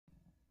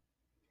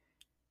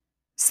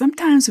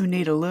Sometimes we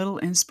need a little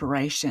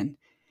inspiration,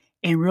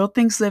 and Real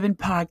Things Living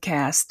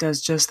podcast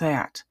does just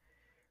that.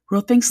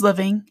 Real Things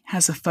Living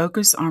has a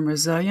focus on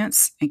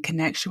resilience and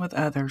connection with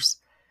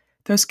others.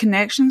 Those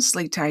connections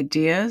lead to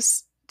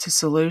ideas, to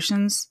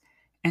solutions,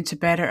 and to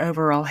better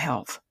overall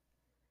health.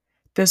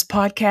 This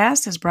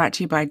podcast is brought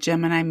to you by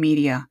Gemini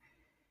Media.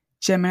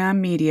 Gemini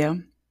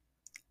Media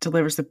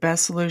delivers the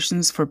best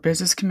solutions for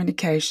business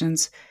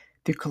communications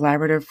through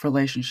collaborative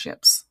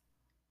relationships.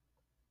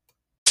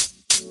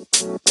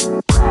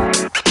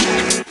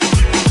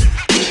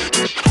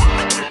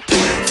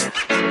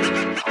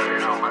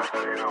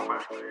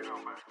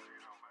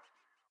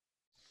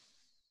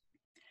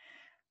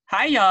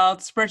 Hi, y'all.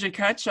 It's Bridget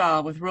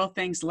Cutshaw with Real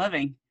Things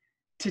Living.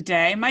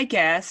 Today, my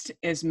guest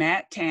is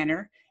Matt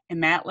Tanner, and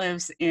Matt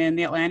lives in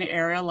the Atlanta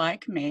area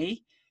like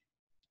me.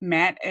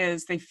 Matt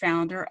is the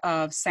founder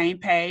of Same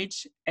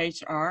Page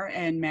HR,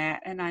 and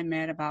Matt and I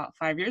met about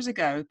 5 years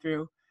ago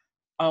through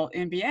Alt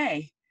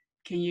MBA.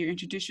 Can you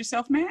introduce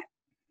yourself, Matt?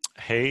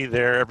 Hey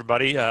there,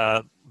 everybody.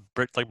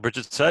 Like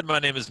Bridget said, my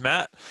name is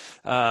Matt.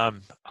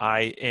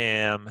 I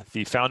am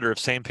the founder of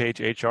Same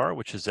Page HR,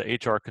 which is a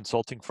HR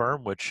consulting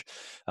firm, which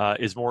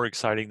is more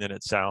exciting than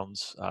it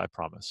sounds, I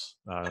promise.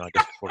 I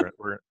guess we're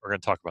going to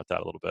talk about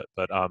that a little bit.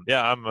 But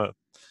yeah, I'm a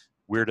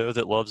weirdo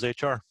that loves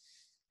HR.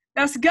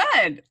 That's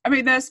good. I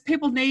mean,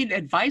 people need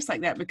advice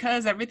like that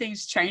because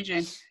everything's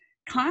changing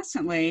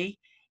constantly.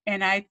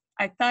 And I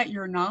thought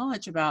your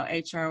knowledge about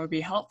HR would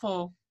be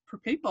helpful for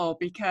people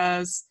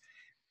because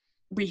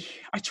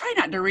I try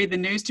not to read the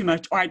news too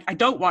much, or I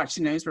don't watch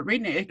the news, but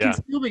reading it can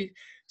still be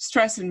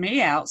stressing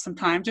me out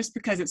sometimes just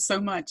because it's so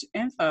much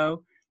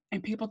info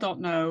and people don't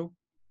know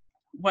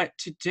what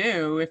to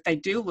do if they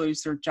do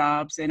lose their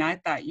jobs. And I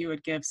thought you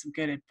would give some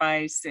good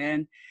advice.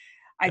 And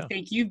I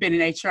think you've been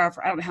in HR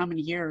for, I don't know how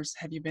many years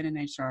have you been in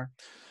HR?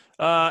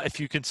 If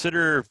you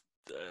consider,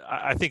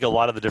 I think a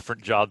lot of the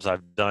different jobs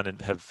I've done and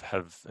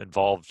have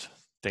involved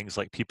things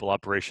like people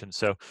operations.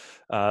 So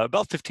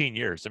about 15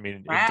 years. I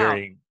mean, Wow.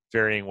 in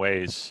varying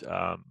ways,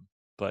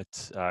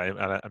 but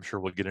I'm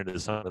sure we'll get into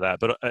some of that.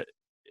 But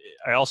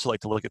I also like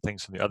to look at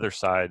things from the other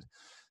side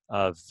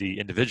of the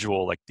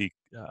individual, like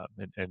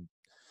and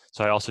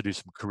so I also do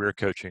some career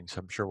coaching. So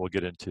I'm sure we'll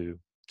get into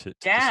some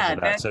of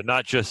that. So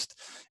not just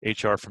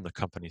HR from the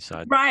company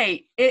side.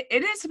 Right.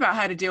 It is about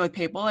how to deal with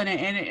people, and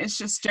it's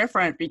just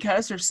different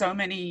because there's so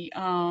many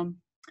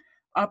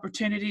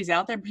opportunities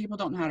out there. People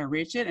don't know how to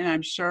reach it, and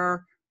I'm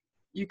sure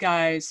you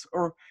guys,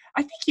 or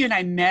I think you and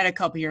I met a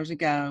couple years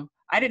ago.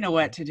 I didn't know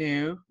what to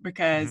do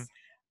because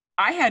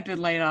I had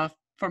been laid off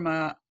from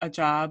a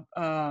job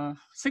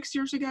 6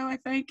 years ago, I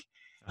think.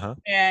 Uh-huh.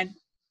 And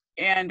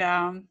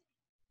I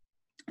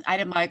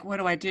didn't like, what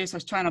do I do? So I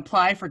was trying to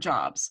apply for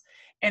jobs.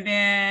 And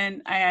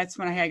then that's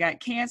when I got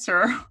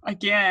cancer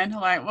again.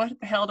 Like, what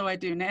the hell do I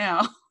do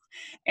now?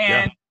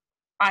 And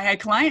I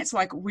had clients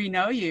like, we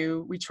know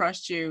you, we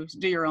trust you,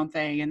 do your own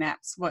thing. And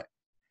that's what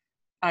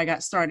I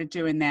got started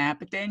doing that.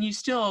 But then you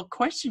still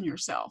question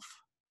yourself,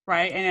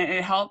 right? And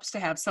it helps to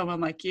have someone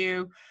like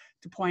you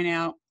to point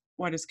out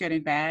what is good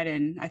and bad.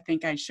 And I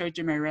think I showed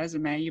you my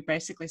resume. You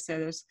basically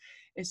said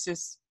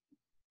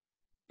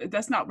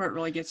that's not where it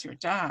really gets you a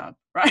job,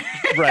 right?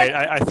 Right.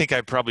 I think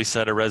I probably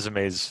said a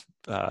resume's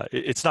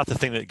it's not the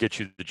thing that gets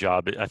you the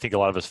job. I think a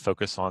lot of us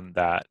focus on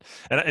that.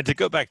 And to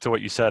go back to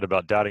what you said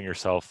about doubting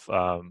yourself,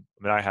 I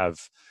mean, I have,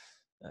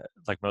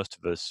 like most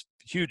of us,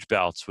 huge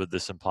bouts with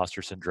this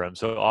imposter syndrome.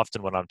 So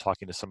often when I'm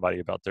talking to somebody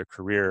about their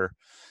career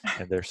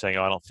and they're saying,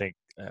 oh, I don't think,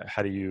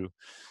 I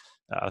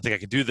don't think I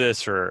can do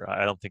this, or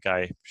I don't think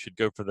I should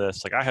go for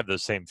this. Like I have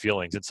those same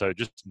feelings. And so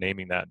just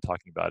naming that and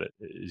talking about it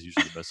is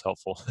usually the most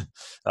helpful.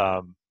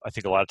 I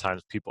think a lot of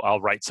times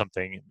I'll write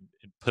something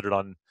and put it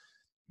on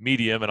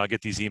Medium and I'll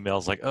get these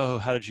emails like, oh,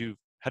 how do you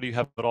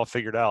have it all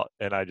figured out?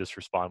 And I just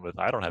respond with,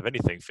 I don't have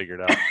anything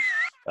figured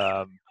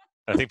out.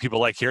 I think people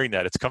like hearing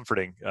that. It's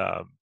comforting.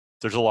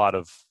 There's a lot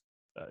of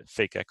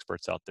fake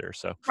experts out there.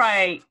 So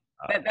right.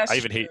 That's I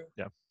even true. hate,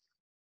 yeah.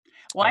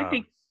 Well, I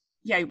think,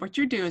 what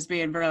you do is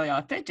being very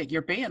authentic.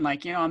 You're being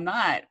like, I'm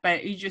not,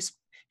 but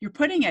you're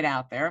putting it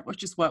out there,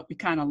 which is what we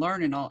kind of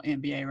learn in Alt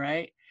MBA,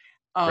 right?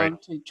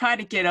 Right. To try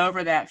to get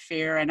over that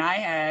fear. And I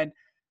had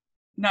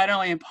not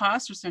only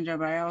imposter syndrome,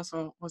 but I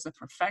also was a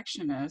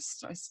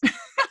perfectionist.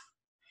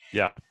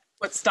 Yeah.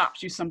 What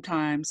stops you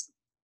sometimes,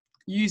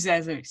 use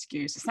as an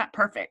excuse. It's not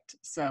perfect,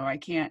 so I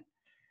can't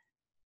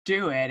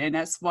do it. And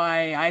that's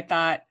why I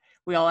thought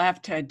we all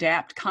have to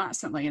adapt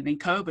constantly. And then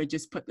COVID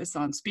just put this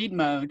on speed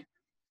mode.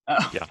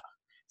 Yeah.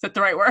 Is that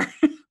the right word?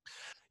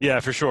 Yeah,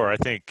 for sure. I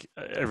think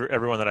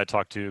everyone that I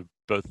talk to,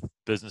 both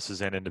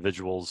businesses and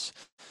individuals,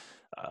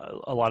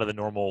 a lot of the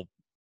normal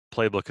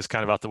playbook is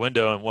kind of out the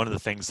window. And one of the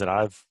things that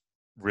I've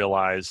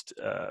realized,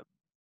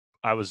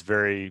 I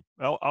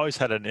always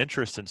had an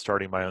interest in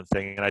starting my own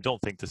thing. And I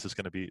don't think this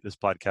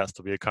podcast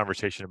will be a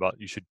conversation about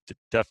you should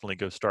definitely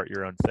go start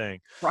your own thing.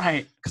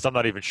 Right. Because I'm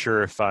not even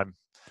sure if I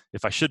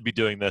should be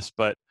doing this,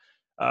 but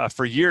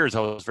For years, I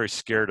was very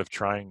scared of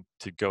trying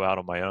to go out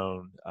on my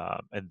own.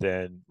 And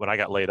then when I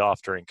got laid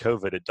off during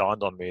COVID, it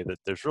dawned on me that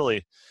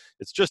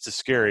it's just as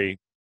scary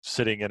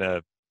sitting in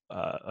an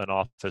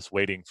office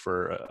waiting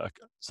for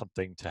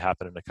something to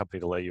happen in a company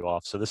to lay you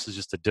off. So this is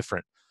just a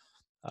different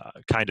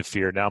kind of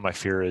fear. Now my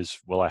fear is,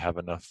 will I have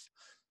enough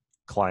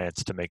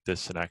clients to make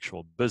this an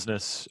actual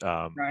business?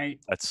 Right.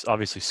 That's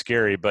obviously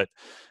scary, but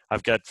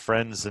I've got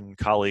friends and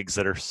colleagues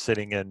that are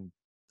sitting in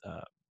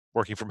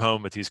working from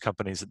home at these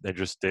companies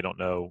that they don't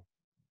know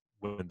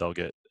when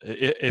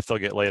if they'll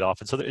get laid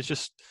off. And so it's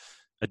just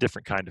a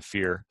different kind of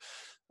fear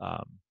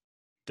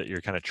that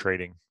you're kind of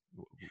trading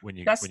when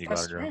you go out on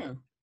your own. True.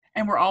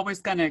 And we're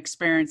always going to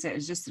experience it.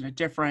 It's just in a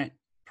different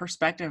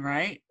perspective,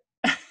 right?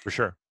 For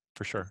sure.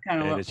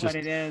 Kind of And it's just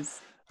what it is.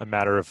 a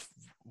matter of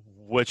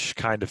which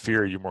kind of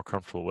fear you're more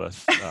comfortable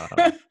with.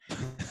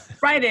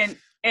 Right.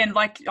 And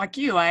like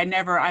you,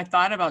 I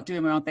thought about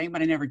doing my own thing,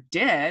 but I never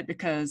did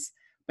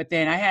but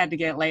then I had to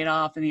get laid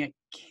off, and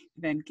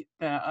then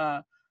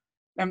the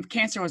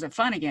cancer wasn't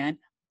fun again.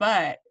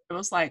 But it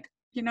was like,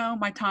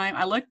 my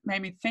time.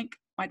 Made me think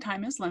my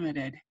time is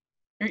limited.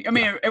 I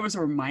mean, Yeah. it was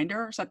a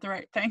reminder. Is that the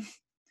right thing?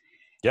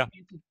 Yeah.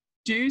 To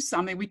do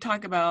something. We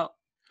talk about,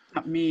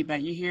 not me,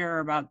 but you hear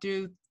about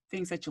do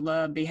things that you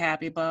love, be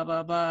happy, blah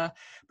blah blah.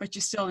 But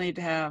you still need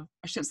to have,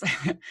 I should say,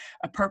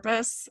 a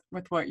purpose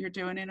with what you're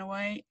doing in a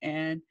way.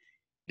 And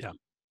Yeah.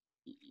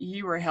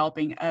 you were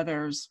helping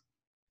others.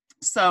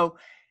 So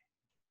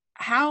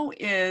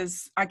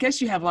I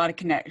guess you have a lot of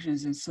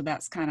connections, and so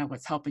that's kind of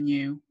what's helping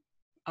you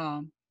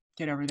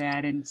get over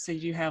that. And so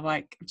you have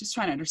I'm just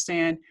trying to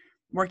understand,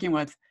 working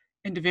with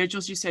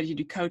individuals. You said you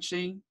do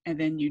coaching, and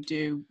then you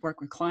do work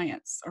with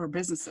clients or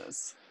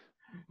businesses.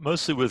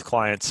 Mostly with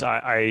clients.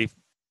 I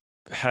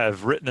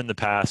have written in the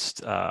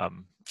past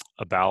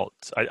about,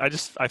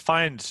 I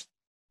find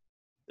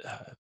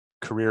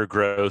career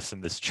growth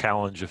and this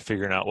challenge of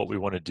figuring out what we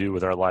want to do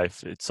with our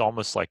life. It's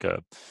almost like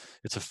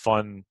it's a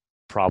fun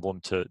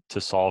problem to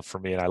solve for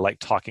me. And I like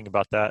talking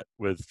about that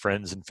with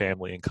friends and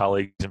family and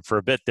colleagues. And for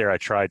a bit there, I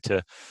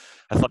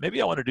thought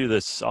maybe I want to do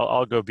this.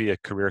 I'll go be a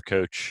career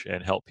coach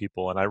and help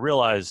people. And I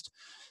realized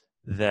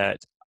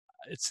that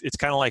it's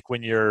kind of like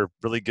when you're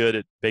really good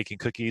at baking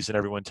cookies and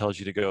everyone tells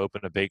you to go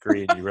open a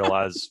bakery, and you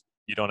realize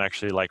you don't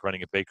actually like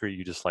running a bakery,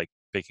 you just like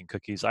baking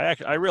cookies.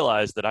 I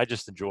realized that I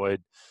just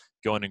enjoyed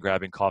going and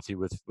grabbing coffee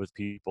with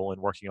people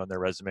and working on their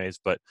resumes.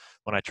 But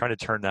when I tried to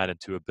turn that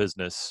into a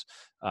business,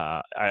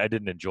 I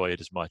didn't enjoy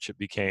it as much. It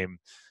became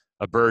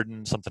a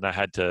burden, something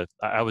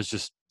I was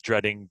just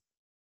dreading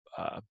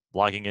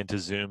logging into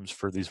Zooms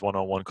for these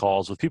one-on-one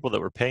calls with people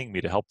that were paying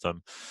me to help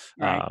them.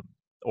 Right.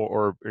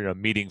 Or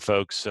meeting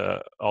folks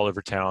all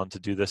over town to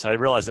do this. I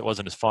realized it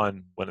wasn't as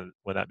fun when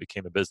that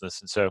became a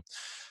business. And so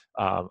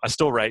I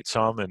still write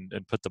some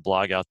and put the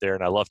blog out there,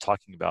 and I love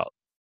talking about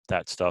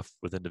that stuff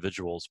with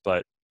individuals,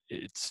 but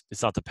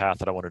it's not the path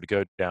that I wanted to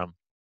go down.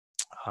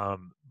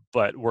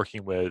 But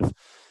working with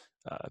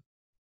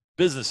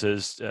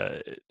businesses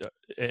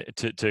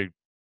to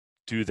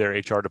do their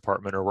HR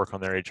department or work on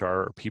their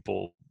HR or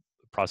people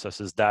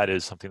processes, that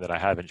is something that I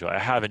have enjoyed. I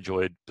have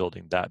enjoyed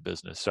building that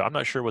business. So I'm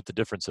not sure what the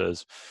difference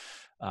is,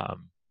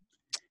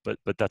 but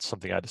that's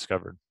something I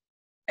discovered.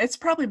 It's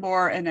probably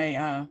more in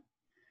a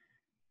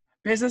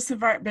business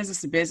to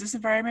business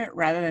environment,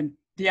 rather than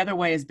the other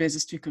way is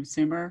business to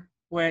consumer,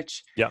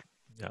 which Yeah.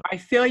 I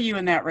feel you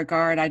in that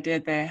regard. I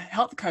did the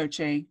health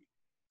coaching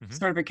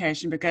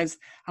certification because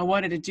I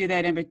wanted to do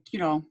that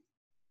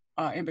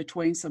in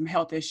between some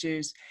health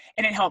issues,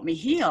 and it helped me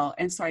heal.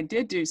 And so I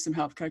did do some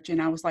health coaching.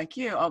 I was like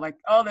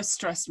this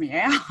stressed me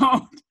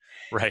out.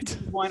 Right.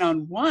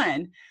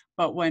 One-on-one,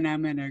 but when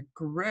I'm in a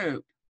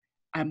group,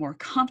 I'm more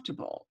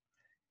comfortable.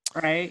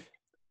 Right.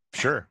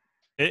 Sure.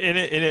 And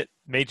it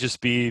may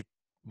just be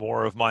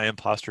more of my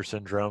imposter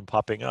syndrome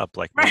popping up.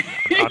 Like, Right.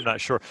 I'm not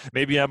sure.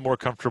 Maybe I'm more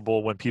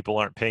comfortable when people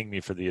aren't paying me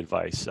for the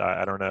advice.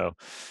 I don't know.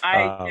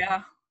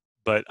 Yeah.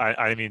 But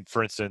I mean,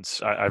 for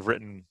instance, I've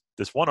written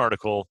this one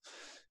article.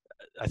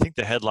 I think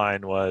the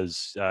headline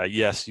was,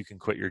 yes, you can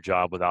quit your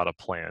job without a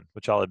plan,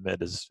 which I'll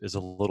admit is a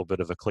little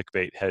bit of a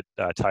clickbait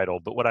title.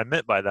 But what I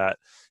meant by that,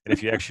 and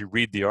if you actually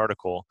read the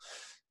article,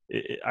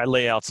 I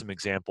lay out some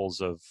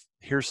examples of,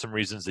 here's some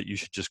reasons that you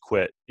should just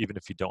quit, even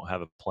if you don't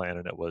have a plan.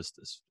 And it was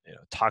this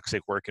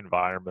toxic work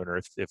environment, or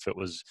if it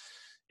was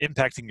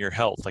impacting your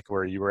health, like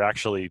where you were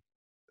actually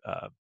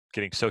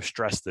getting so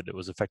stressed that it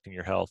was affecting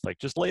your health. Like,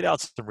 just laid out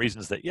some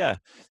reasons that, yeah,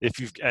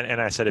 and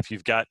I said, if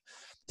you've got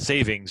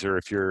savings, or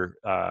if you're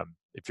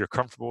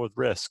comfortable with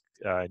risk,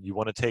 and you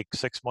want to take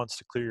 6 months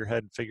to clear your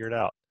head and figure it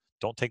out,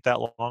 don't take that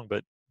long,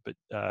 but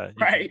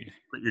Right. you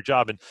quit your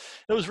job. And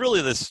it was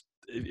really this,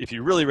 if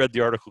you really read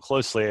the article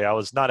closely, I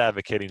was not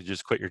advocating to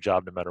just quit your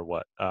job no matter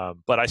what.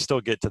 But I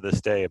still get to this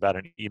day about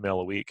an email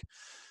a week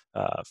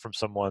from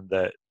someone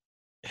that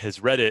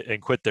has read it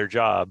and quit their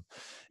job.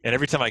 And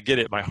every time I get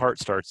it, my heart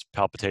starts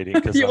palpitating,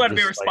 because You want to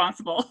be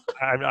responsible.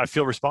 I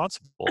feel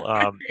responsible.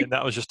 And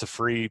that was just a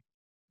free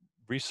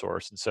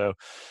resource. And so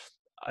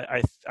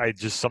I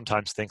just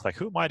sometimes think like,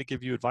 who am I to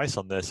give you advice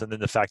on this? And then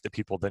the fact that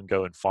people then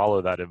go and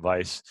follow that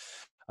advice,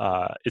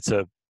 it's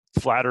a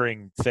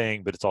flattering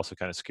thing, but it's also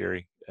kind of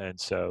scary. And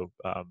so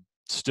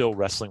still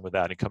wrestling with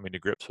that and coming to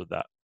grips with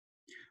that.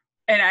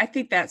 And I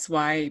think that's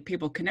why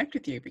people connect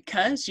with you,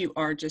 because you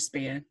are just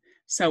being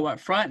so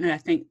upfront. And I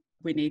think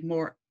we need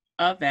more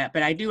of that.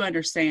 But I do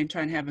understand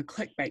trying to have a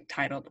clickbait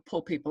title to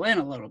pull people in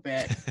a little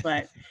bit.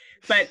 But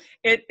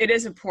it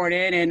is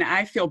important. And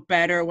I feel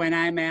better when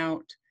I'm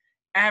out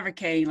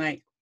advocating,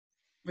 like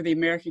for the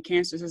American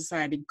Cancer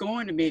Society,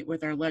 going to meet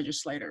with our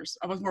legislators.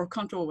 I was more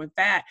comfortable with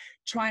that,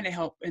 trying to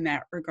help in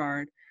that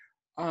regard.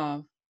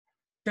 Than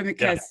Yeah.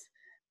 because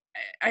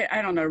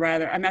I don't know,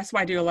 rather, and that's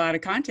why I do a lot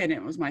of content.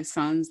 It was my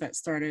sons that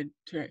started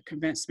to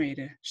convince me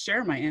to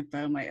share my info.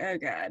 I'm like, oh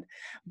God.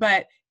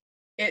 But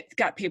it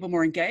got people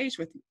more engaged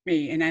with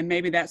me. And then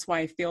maybe that's why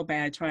I feel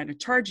bad trying to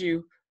charge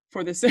you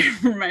for this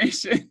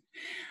information.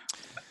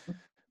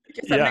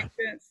 Does that Yeah, make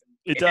sense?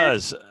 it And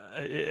does.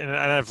 And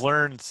I've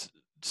learned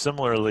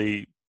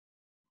similarly.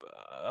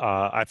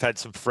 I've had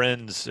some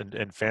friends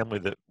and family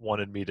that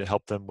wanted me to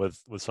help them with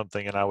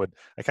something, and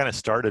I kind of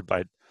started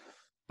by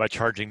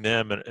charging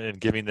them and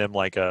giving them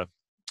like a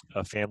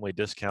family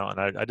discount.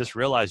 And I just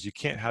realized you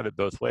can't have it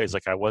both ways.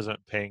 Like I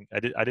wasn't paying, I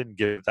didn't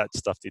give that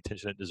stuff the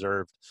attention it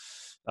deserved.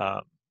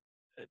 Um,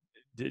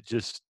 it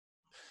just,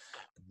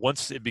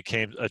 once it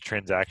became a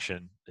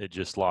transaction, it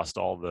just lost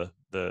all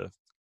the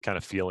kind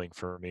of feeling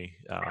for me.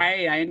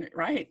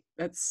 right.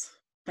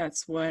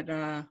 That's what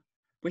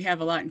we have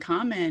a lot in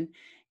common.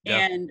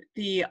 Yeah. And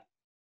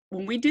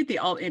when we did the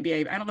alt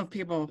MBA, I don't know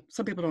if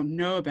some people don't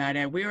know about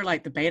it. We were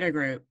like the beta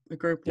group, the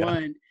group Yeah.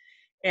 one.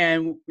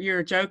 And we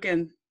were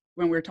joking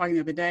when we were talking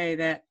the other day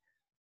that,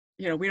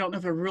 we don't know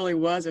if there really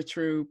was a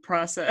true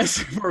process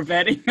for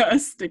vetting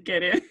us to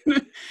get in.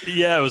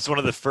 Yeah. It was one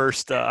of the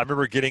first, I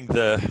remember getting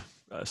the,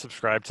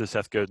 subscribed to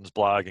Seth Godin's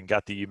blog and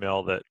got the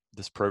email that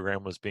this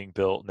program was being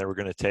built and they were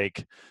going to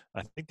take,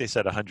 I think they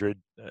said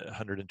 100,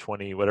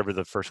 120, whatever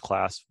the first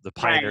class, the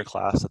pioneer Right.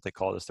 class that they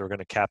called us, they were going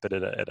to cap it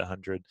at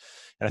 100.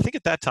 And I think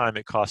at that time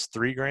it cost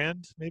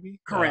 $3,000 maybe.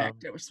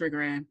 Correct. It was 3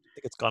 grand. I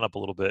think it's gone up a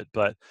little bit,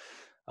 but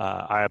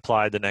I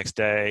applied the next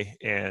day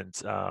and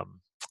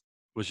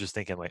was just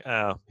thinking like,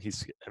 oh,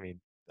 I mean,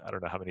 I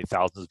don't know how many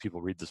thousands of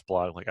people read this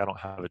blog. Like I don't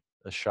have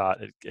a shot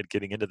at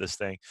getting into this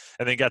thing.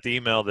 And then got the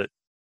email that,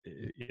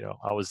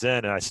 I was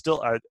in and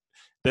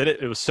that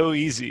it was so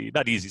easy,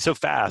 not easy, so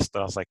fast.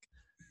 And I was like,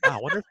 wow,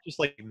 I wonder if just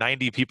like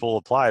 90 people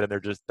applied and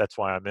that's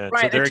why I'm in. So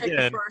Right. They there took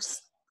again,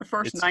 the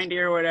first it's, 90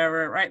 or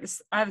whatever. Right.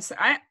 I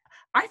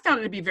found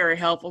it to be very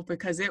helpful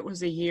because it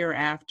was a year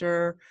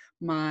after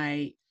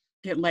my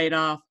getting laid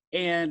off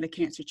and the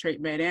cancer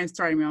treatment and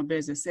starting my own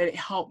business. It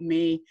helped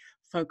me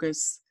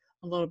focus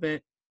a little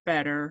bit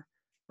better.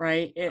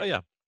 Right. oh yeah.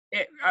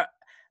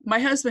 My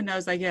husband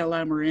knows I get a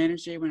lot more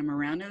energy when I'm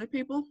around other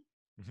people.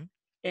 Hmm.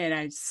 And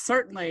I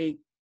certainly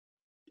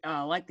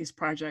like these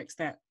projects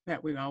that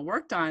we all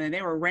worked on, and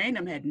they were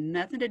random, had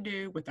nothing to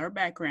do with our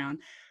background,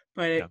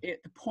 but Yeah.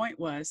 the point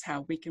was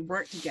how we can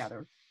work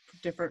together from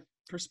different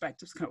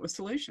perspectives, come up with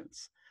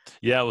solutions.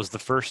 Yeah. It was the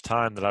first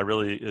time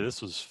that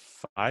this was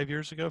 5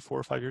 years ago, 4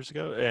 or 5 years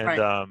ago. And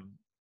Right.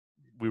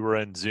 we were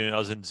in Zoom. I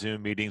was in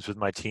Zoom meetings with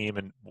my team,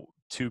 and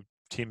two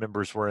team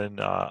members were in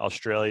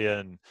Australia,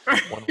 and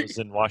one was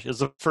in Washington. It was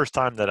the first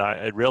time that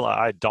I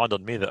realized, it dawned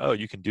on me that, oh,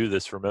 you can do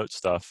this remote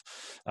stuff.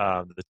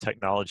 The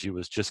technology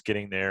was just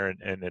getting there,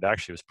 and it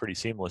actually was pretty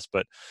seamless.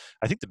 But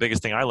I think the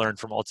biggest thing I learned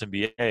from Alt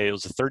MBA, it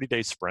was a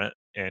 30-day sprint,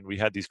 and we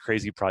had these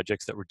crazy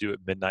projects that were due at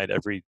midnight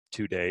every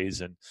 2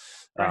 days, and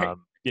Right.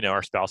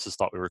 our spouses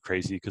thought we were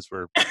crazy because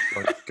we're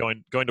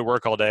going to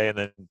work all day and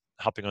then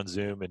hopping on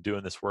Zoom and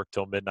doing this work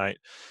till midnight.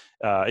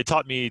 It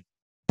taught me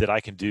that I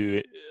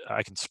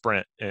can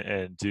sprint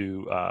and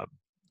do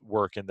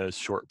work in those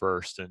short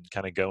bursts and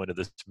kind of go into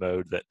this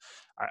mode that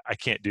I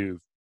can't do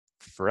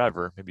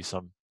forever. Maybe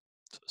some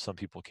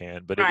people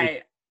can, but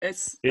Right.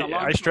 It's the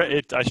long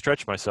term. I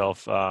stretch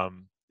myself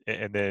and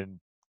then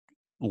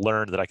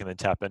learn that I can then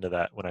tap into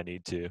that when I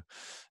need to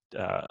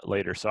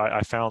later. So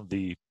I found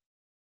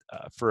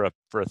for a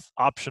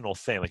optional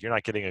thing, like you're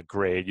not getting a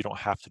grade, you don't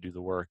have to do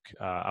the work.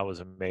 I was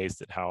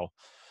amazed at how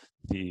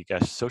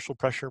social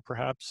pressure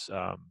perhaps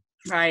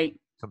Right.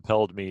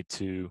 compelled me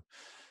to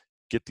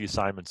get the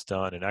assignments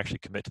done and actually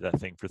commit to that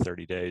thing for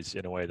 30 days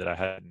in a way that I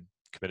hadn't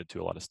committed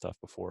to a lot of stuff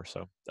before.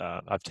 So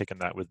I've taken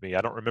that with me.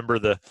 I don't remember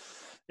the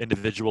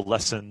individual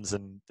lessons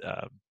and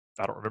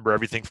I don't remember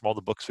everything from all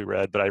the books we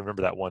read, but I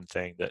remember that one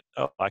thing that,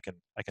 I can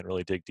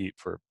really dig deep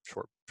for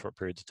short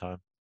periods of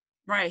time.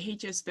 Right.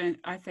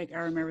 I think I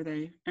remember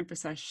they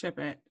emphasize ship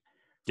it.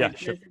 Yeah,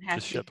 Like it doesn't have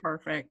just to be ship.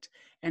 perfect.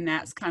 And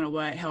that's kind of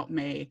what helped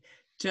me.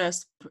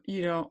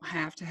 You don't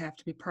have to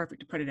be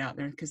perfect to put it out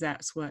there, because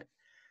that's what,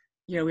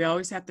 we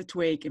always have to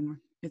tweak, and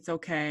it's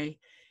okay.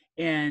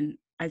 And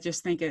I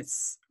just think it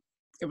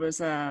was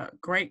a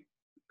great,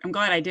 I'm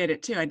glad I did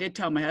it too. I did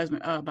tell my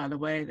husband, oh, by the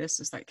way, this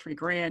is like 3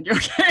 grand. You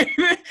okay?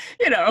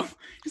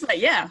 He's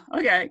like, yeah,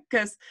 okay.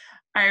 But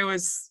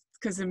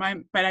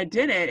I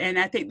did it. And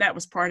I think that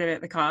was part of it,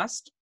 the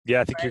cost.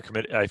 Yeah, I think you're right?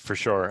 committed for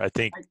sure. I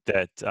think Like,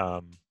 that,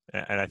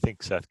 and I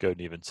think Seth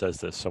Godin even says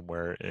this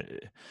somewhere.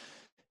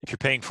 If you're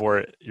paying for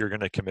it, you're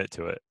going to commit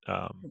to it.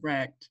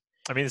 correct.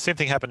 I mean, the same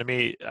thing happened to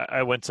me.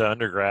 I went to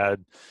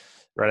undergrad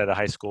right out of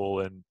high school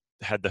and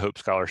had the Hope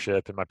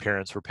Scholarship, and my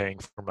parents were paying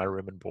for my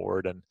room and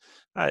board. And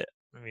I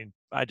mean,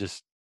 I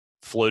just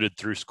floated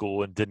through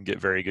school and didn't get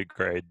very good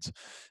grades.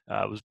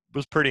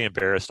 Was pretty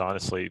embarrassed,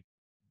 honestly,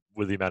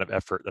 with the amount of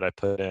effort that I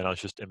put in. I was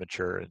just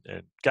immature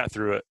and got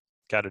through it,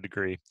 got a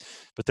degree.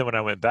 But then when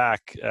I went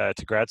back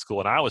to grad school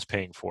and I was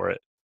paying for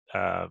it,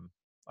 um,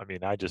 I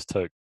mean, I just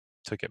took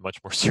it much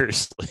more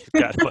seriously,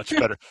 got much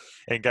better,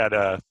 and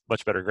got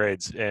much better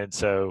grades. And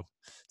so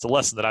it's a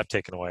lesson that I've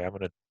taken away.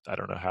 I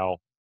don't know how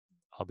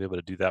I'll be able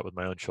to do that with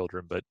my own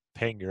children, but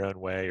paying your own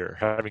way or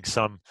having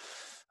some,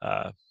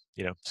 uh,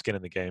 skin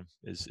in the game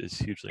is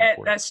hugely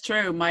important. That's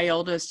true. My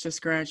oldest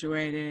just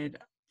graduated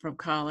from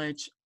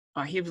college.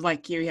 He was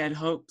like you. He had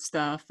hope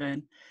stuff,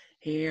 and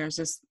he was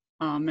just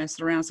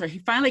messing around. So he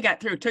finally got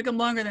through. It took him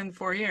longer than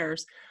 4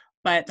 years,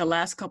 but the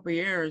last couple of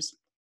years,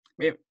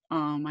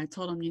 I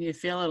told him you need to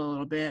feel it a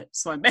little bit.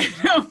 So I made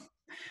him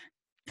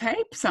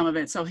pay some of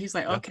it. So he's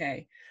like, Yeah,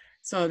 okay.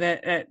 So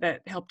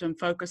that helped him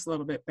focus a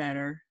little bit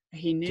better.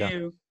 He yeah.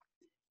 knew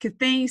because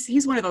things.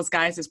 He's one of those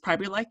guys that's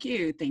probably like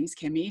you. Things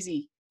came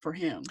easy for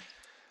him.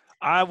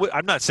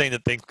 I'm not saying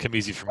that things come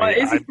easy for Well,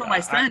 me. easy for my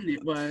son.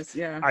 It was,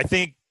 yeah. I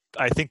think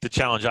I think the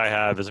challenge I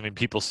have is, I mean,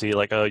 people see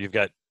like, oh, you've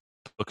got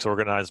books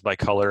organized by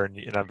color,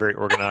 and I'm very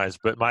organized,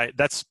 but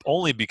that's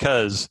only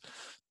because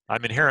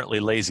I'm inherently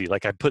lazy.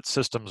 Like I put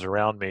systems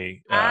around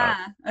me,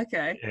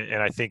 Okay.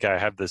 and I think I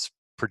have this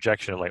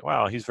projection of like,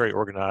 wow, he's very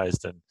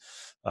organized and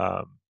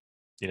um,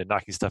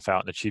 knocking stuff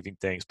out and achieving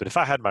things. But if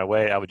I had my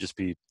way, I would just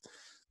be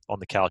on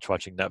the couch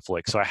watching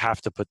Netflix. So I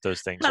have to put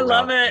those things I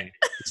love around it. me.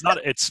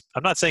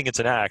 I'm not saying it's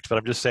an act, but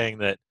I'm just saying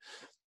that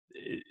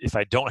if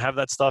I don't have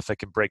that stuff, I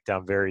can break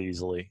down very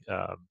easily,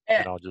 Eh,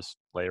 and I'll just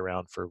lay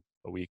around for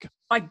a week.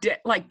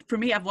 like for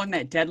me, I've learned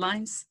that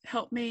deadlines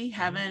help me.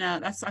 Hmm.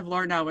 That's I've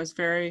learned I was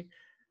very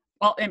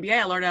well MBA.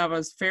 I learned I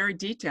was very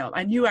detailed.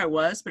 I knew I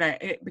was,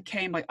 but it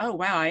became like, oh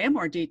wow, I am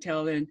more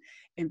detailed and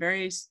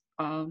very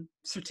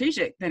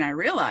strategic than I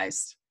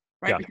realized.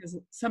 Right, Yeah, because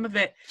some of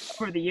it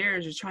over the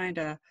years, you're trying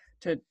to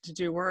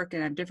do work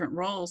and have different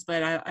roles,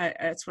 but I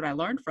that's what I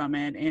learned from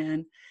it,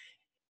 and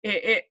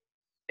it, it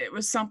it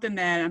was something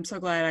that I'm so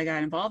glad I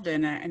got involved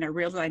in, and I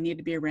realized I need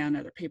to be around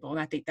other people, and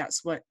I think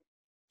that's what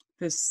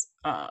this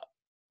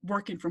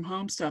working from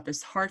home stuff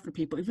is hard for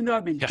people. Even though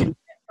I've been yeah, doing it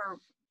for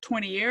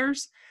 20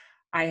 years,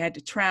 I had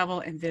to travel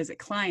and visit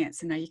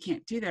clients, and now you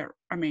can't do that.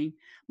 I mean,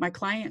 my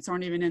clients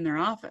aren't even in their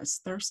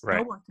office; they're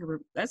right. working.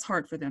 That's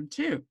hard for them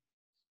too.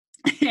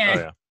 Oh And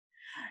yeah,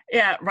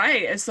 yeah,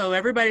 right. And so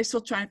everybody's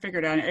still trying to figure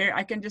it out.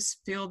 I can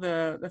just feel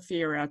the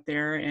fear out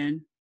there,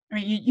 and I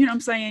mean, you know what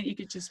I'm saying? You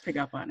could just pick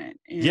up on it,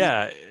 and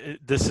yeah.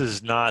 This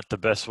is not the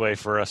best way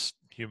for us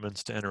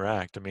humans to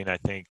interact. I mean, I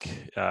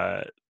think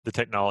the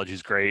technology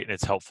is great and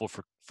it's helpful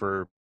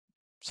for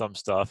some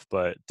stuff,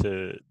 but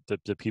to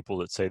the people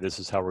that say this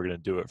is how we're going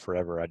to do it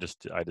forever, I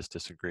just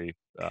disagree,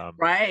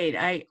 right.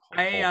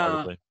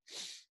 wholeheartedly.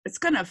 It's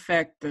going to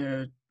affect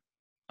the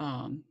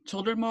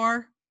children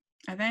more,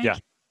 I Yeah,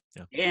 think.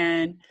 yeah,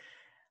 And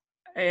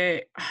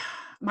uh,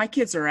 my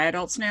kids are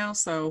adults now,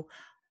 so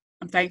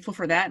I'm thankful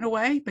for that in a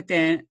way. But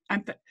then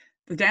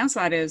the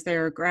downside is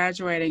they're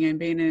graduating and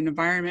being in an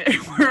environment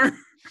where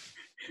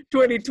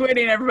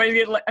 2020 and everybody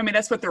get. I mean,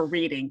 that's what they're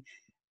reading.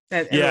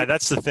 That yeah. everybody.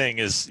 That's the thing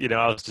is,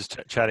 I was just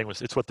chatting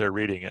with. It's what they're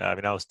reading. I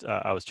mean, I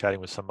was chatting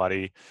with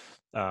somebody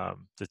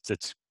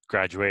that's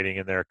graduating,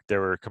 and they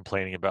were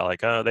complaining about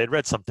like, oh, they'd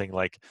read something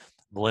like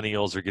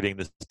millennials are getting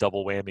this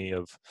double whammy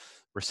of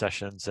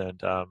recessions,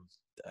 and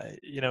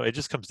it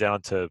just comes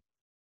down to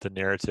the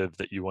narrative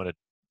that you want to.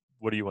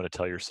 What do you want to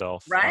tell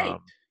yourself? Right.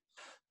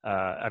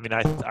 I mean,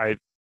 I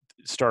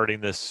starting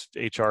this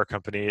HR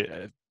company,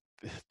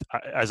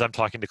 as I'm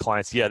talking to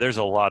clients, yeah, there's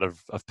a lot of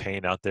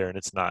pain out there, and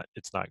it's not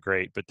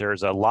great, but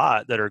there's a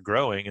lot that are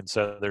growing, and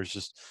so there's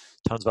just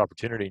tons of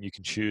opportunity, and you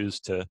can choose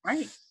to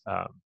Right.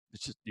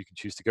 you can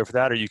choose to go for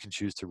that, or you can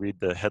choose to read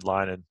the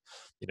headline and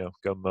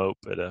go mope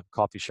at a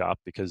coffee shop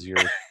because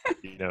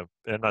and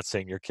I'm not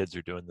saying your kids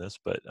are doing this,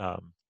 but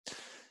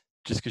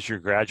just because you're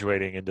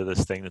graduating into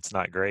this thing that's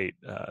not great,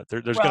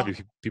 there's going Well, to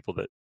be people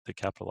that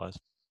capitalize.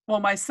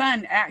 my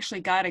son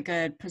actually got a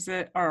good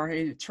position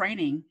or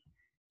training,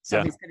 so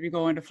Yeah, he's going to be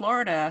going to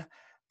Florida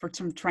for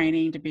some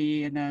training to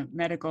be in the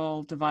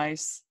medical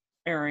device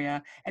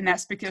area, and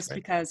that's that's great.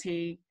 because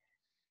he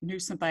knew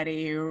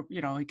somebody who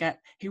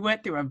he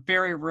went through a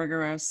very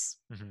rigorous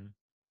Hmm.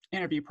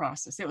 interview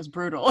process. It was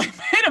brutal. It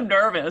made him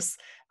nervous.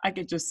 I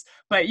could just,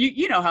 but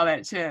you know how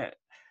that shit.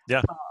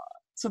 Yeah.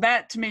 So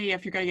that to me,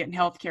 if you're going to get in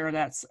healthcare,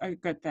 that's a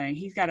good thing.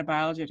 He's got a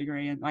biology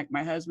degree, and like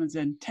my husband's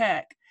in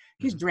tech,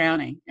 he's Hmm.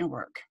 drowning in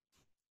work.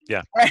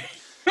 Yeah. Right.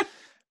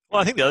 Well,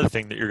 I think the other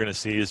thing that you're going to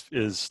see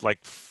is like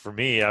for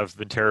me, I've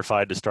been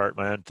terrified to start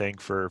my own thing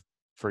for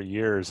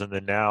years, and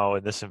then now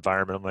in this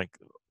environment, I'm like,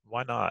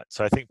 why not?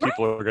 So I think Right.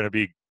 people are going to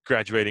be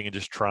graduating and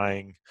just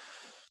trying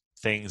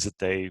things that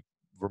they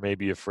were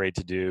maybe afraid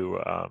to do.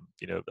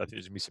 You know, I think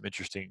there's gonna be some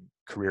interesting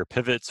career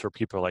pivots where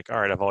people are like, all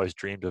right, I've always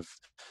dreamed of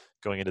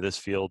going into this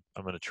field.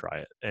 I'm going to try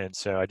it. And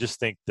so I just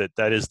think that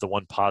that is the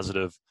one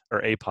positive,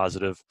 or a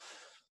positive,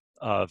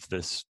 of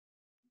this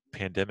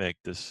pandemic,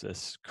 this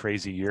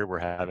crazy year we're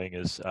having,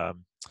 is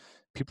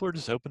people are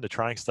just open to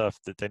trying stuff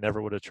that they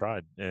never would have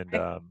tried. And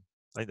I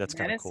think that's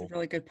kind That of is a cool.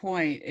 really good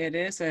point. It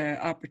is an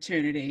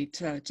opportunity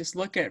to just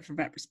look at it from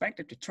that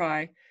perspective, to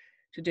try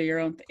to do your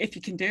own, if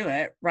you can do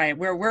it, right?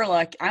 We're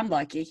lucky, I'm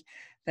lucky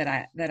that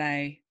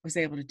I was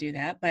able to do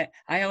that. But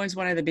I always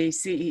wanted to be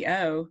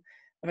CEO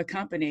of a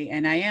company,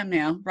 and I am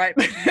now, right?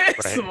 But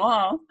it's Right.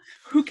 small.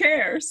 Who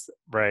cares?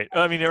 Right.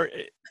 I mean,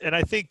 and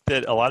I think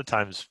that a lot of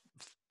times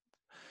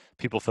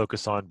people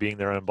focus on being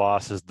their own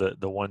boss as the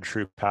one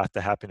true path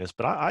to happiness.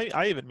 But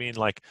I even mean,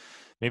 like,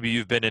 maybe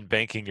you've been in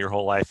banking your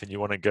whole life and you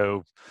want to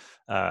go,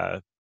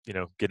 you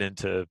know, get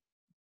into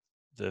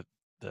the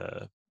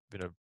you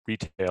know,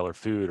 retail or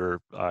food,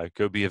 or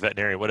go be a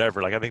veterinarian,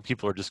 whatever. Like, I think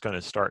people are just going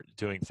to start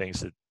doing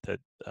things that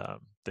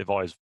they've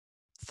always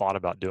thought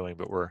about doing,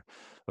 but were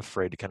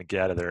afraid to kind of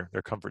get out of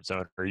their comfort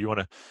zone. Or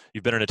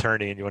you've been an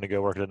attorney and you want to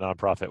go work at a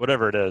nonprofit,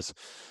 whatever it is.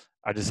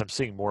 I'm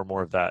seeing more and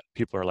more of that.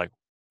 People are like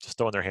just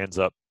throwing their hands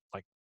up,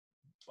 like,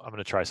 I'm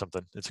going to try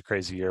something. It's a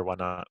crazy year. Why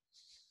not?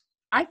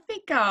 I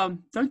think,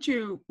 don't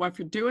you, well, if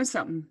you're doing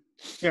something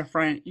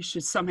different, you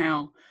should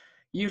somehow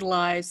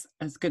utilize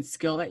a good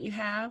skill that you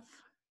have.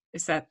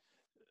 Is that,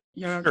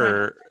 you know what I'm trying to,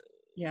 Sure.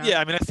 yeah, Yeah.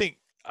 I mean,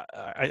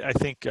 I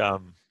think,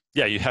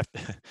 yeah, you have,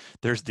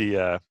 there's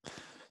the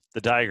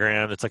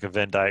diagram. It's like a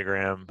Venn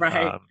diagram,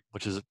 right.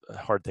 which is a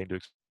hard thing to,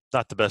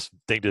 not the best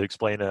thing to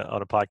explain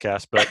on a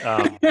podcast, but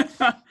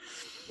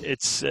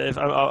it's,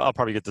 I'll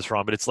probably get this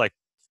wrong, but it's like,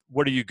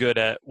 what are you good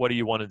at? What do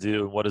you want to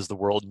do? And what does the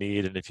world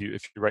need? And if you're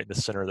right in the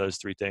center of those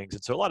three things.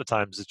 And so a lot of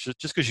times it's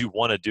just because you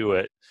want to do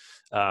it,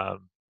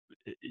 um,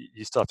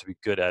 you still have to be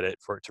good at it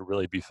for it to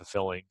really be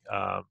fulfilling.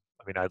 I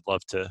mean, I'd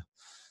love to,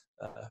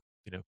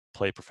 you know,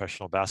 play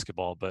professional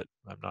basketball, but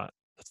I'm not.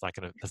 That's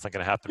not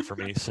gonna happen for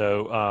me.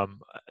 So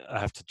I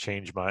have to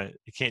change my.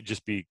 It can't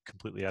just be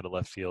completely out of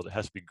left field. It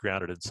has to be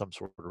grounded in some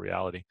sort of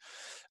reality,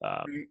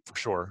 for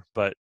sure.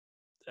 But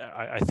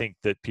I think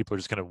that people are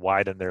just going to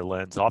widen their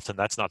lens. Often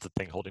that's not the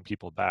thing holding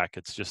people back.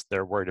 It's just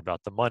they're worried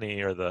about the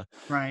money, or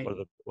Right.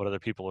 what other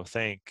people will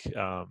think.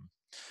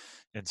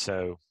 And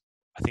so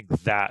I think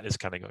that is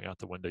kind of going out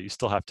the window. You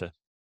still have to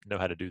know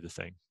how to do the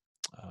thing,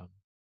 um,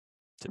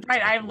 to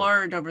Right. make I've it work.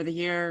 learned over the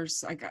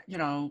years. I got,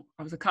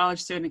 I was a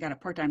college student, I got a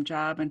part-time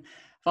job, and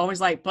I've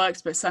always liked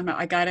books, but somehow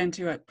I got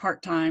into it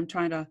part-time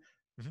trying to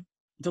Mhm.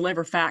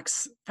 deliver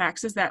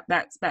faxes.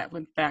 That's back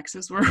when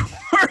faxes were,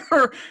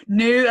 were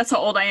new. That's how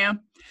old I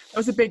am. It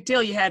was a big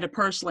deal. You had to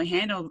personally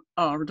handle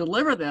or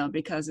deliver them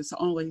because it's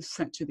only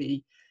sent to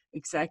the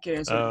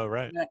executives or Oh,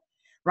 right.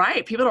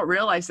 right. People don't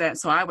realize that,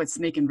 so I would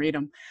sneak and read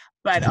them,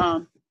 but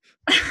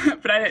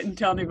but I didn't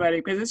tell anybody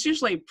because it's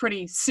usually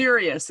pretty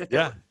serious if it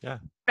Yeah, was yeah.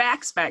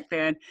 fax back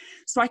then.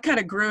 So I kind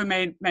of grew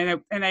and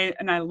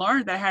and I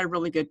learned that I had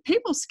really good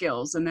people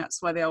skills, and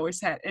that's why they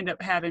always end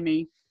up having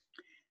me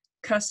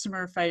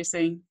customer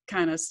facing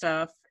kind of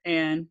stuff.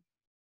 And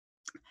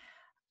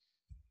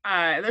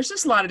there's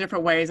just a lot of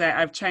different ways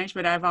I've changed,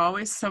 but I've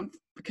always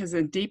because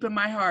in deep in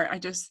my heart,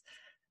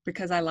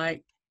 because I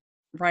like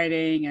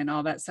writing and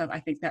all that stuff, I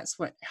think that's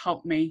what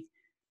helped me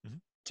Mhm.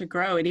 to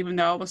grow. And even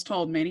though I was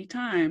told many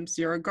times,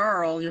 you're a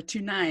girl, you're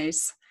too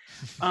nice.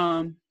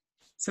 Um,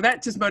 so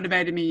that just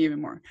motivated me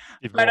even more.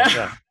 Even But more.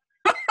 Yeah,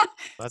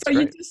 that's so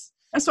great.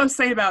 that's what I'm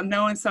saying about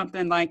knowing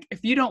something. Like,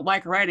 if you don't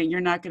like writing,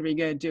 you're not going to be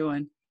good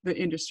doing the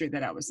industry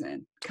that I was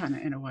in, kind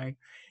of, in a way.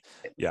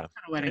 It's Yeah, kind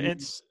of what I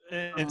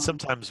and mean.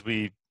 sometimes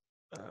we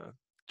uh,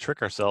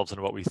 trick ourselves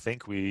in what we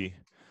think we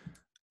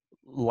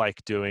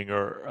like doing,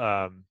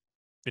 or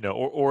you know,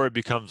 or it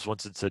becomes,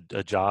 once it's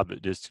a job,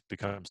 it just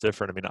becomes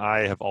different. I mean,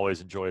 I have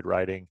always enjoyed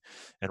writing,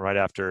 and right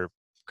after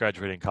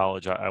graduating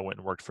college, I went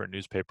and worked for a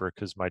newspaper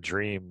because my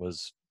dream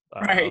was,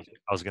 Right.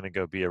 I was going to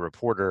go be a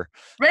reporter,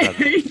 and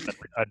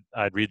Right.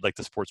 I'd read like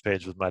the sports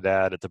page with my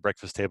dad at the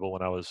breakfast table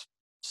when I was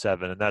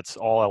 7, and that's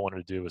all I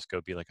wanted to do, was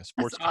go be like a That's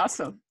sports reporter.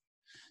 awesome.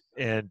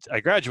 And I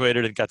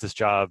graduated and got this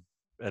job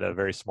at a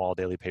very small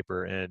daily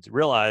paper, and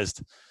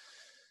realized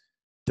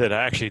that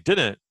I actually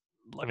didn't.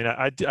 I mean,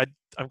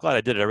 I'm glad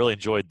I did it. I really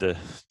enjoyed the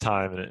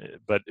time,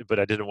 but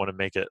I didn't want to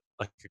make it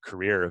like a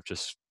career of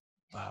just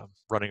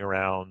running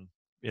around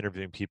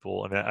interviewing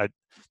people. I mean,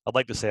 I'd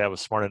like to say I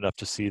was smart enough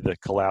to see the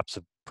collapse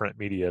of print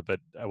media, but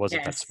I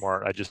wasn't that Yes.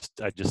 smart. I just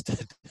I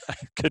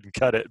couldn't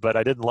cut it, but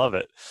I didn't love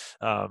it.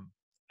 Um,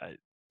 I,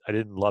 I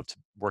didn't love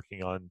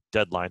working on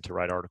deadline to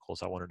write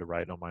articles. I wanted to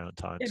write on my own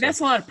time. Yeah, So that's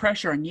a lot of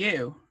pressure on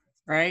you,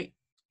 right?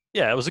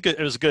 yeah, it was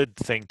a good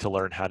thing to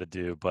learn how to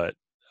do, but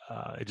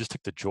it just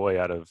took the joy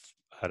out of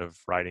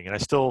writing. And I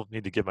still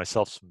need to give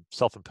myself some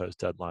self-imposed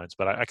deadlines,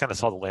 but I kind of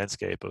saw the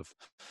landscape of,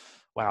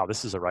 wow,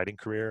 this is a writing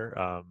career.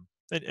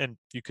 And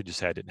you could just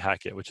say I didn't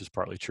hack it, which is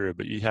partly true,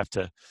 but you have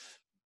to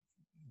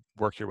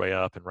work your way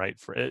up and write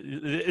for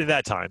in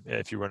that time.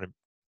 If you want to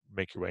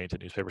make your way into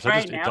newspapers. So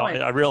Right now,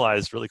 I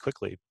realized really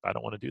quickly, I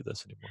don't want to do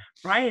this anymore.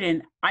 right.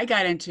 And I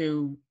got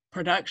into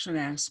production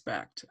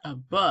aspect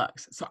of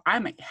books. So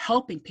I'm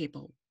helping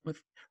people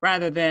with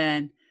rather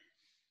than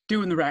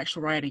doing the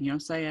actual writing, you know,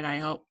 saying I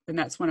help. And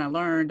that's when I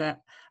learned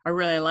that I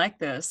really like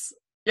this,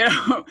 you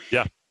know,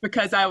 Yeah.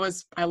 because I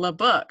love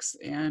books.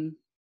 And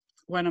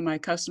one of my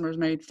customers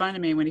made fun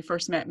of me when he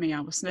first met me.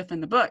 I was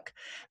sniffing the book.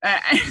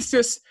 It's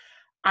just,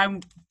 I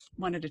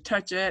wanted to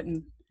touch it.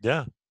 And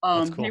Yeah.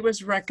 That's cool. he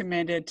was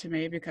recommended to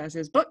me because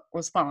his book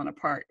was falling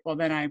apart. Well,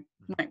 then I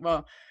like,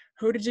 well,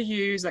 who did you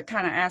use? Like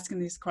kind of asking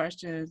these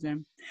questions.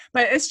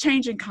 But it's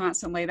changing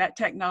constantly. That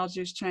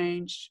technology has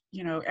changed,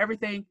 you know,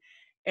 everything.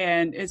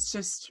 And it's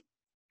just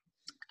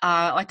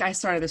like I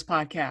started this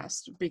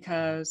podcast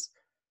because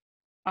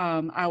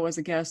I was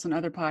a guest on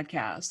other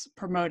podcasts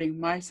promoting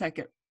my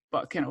second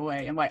book in a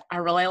way. And like, I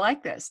really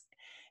like this.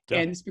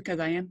 Yeah. And it's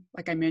because I am,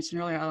 like I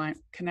mentioned earlier, I like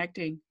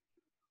connecting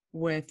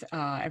with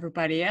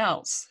everybody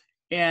else.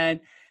 But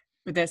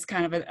that's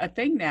kind of a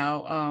thing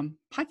now.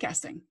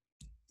 Podcasting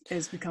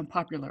has become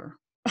popular.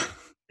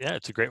 Yeah,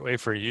 it's a great way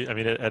for you. I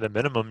mean, at a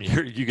minimum,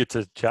 you get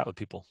to chat with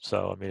people.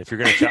 So, I mean, if you're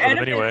going to chat with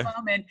them anyway,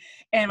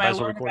 and I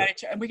learn about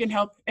it, and we can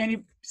help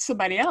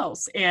somebody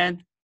else.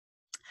 And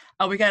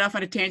we got off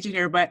on a tangent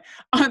here, but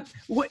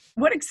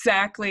what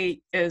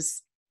exactly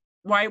is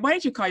why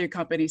did you call your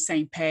company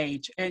Same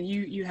Page? And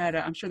you had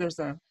I'm sure there's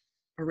a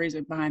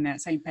reason behind that,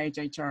 Same Page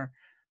HR.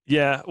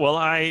 Yeah, well,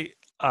 I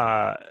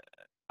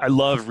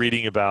love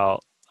reading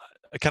about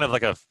kind of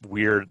like a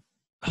weird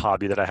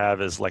hobby that I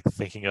have is like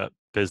thinking up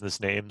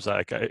business names.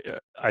 Like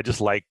I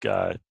just like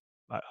I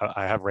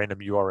have random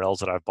URLs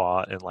that I've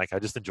bought, and like I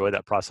just enjoy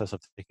that process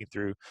of thinking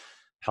through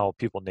how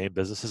people name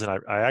businesses. And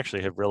I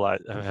actually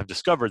have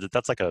discovered that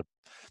that's like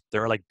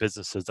there are like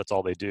businesses, that's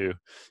all they do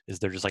is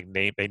they're just like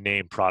they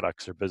name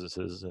products or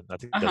businesses. And I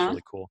think that's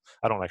really cool.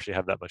 I don't actually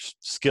have that much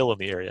skill in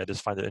the area. I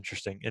just find it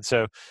interesting. And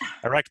so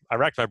I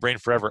racked my brain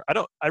forever.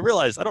 I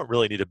realized I don't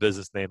really need a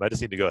business name. I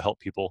just need to go help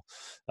people.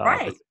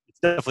 Right. It's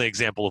definitely an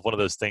example of one of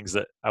those things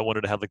that I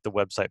wanted to have like the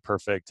website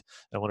perfect.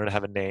 I wanted to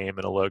have a name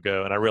and a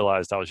logo. And I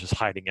realized I was just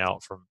hiding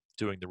out from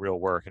doing the real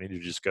work. I needed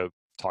to just go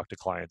talk to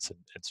clients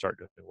and start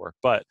doing work.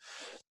 But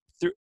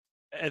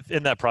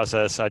in that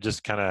process, I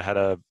just kind of had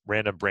a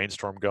random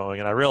brainstorm going,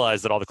 and I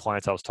realized that all the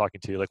clients I was talking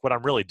to, like what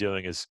I'm really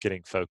doing is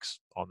getting folks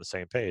on the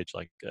same page.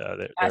 Like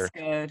that's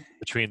good.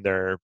 Between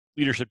their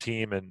leadership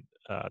team and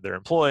their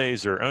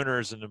employees or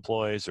owners and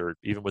employees, or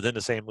even within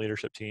the same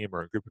leadership team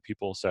or a group of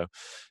people. So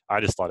I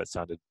just thought it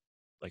sounded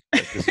like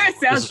this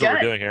is what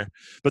we're doing here.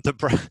 But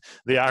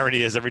the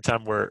irony is every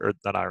time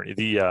not irony,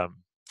 the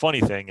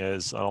funny thing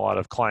is on a lot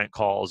of client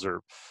calls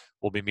or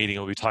we'll be meeting,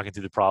 we'll be talking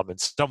through the problem, and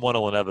someone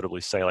will inevitably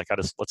say, like,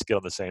 let's get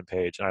on the same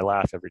page. And I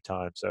laugh every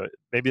time. So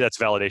maybe that's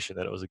validation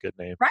that it was a good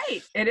name.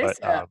 Right. It is.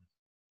 But,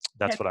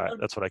 that's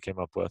what I came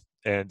up with.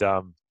 And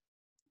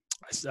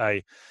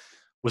I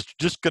was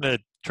just going to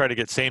try to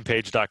get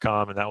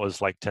samepage.com, and that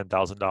was like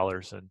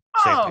 $10,000. And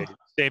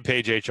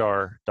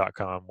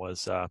samepagehr.com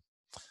was a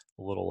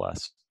little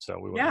less. So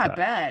we went with that. I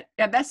bet.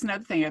 Yeah, that's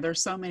another thing.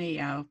 There's so many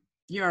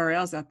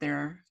URLs out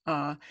there.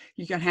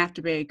 You're going to have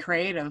to be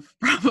creative,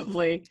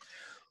 probably.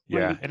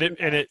 Yeah, and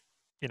it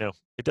it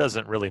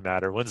doesn't really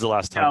matter. When's the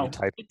last time you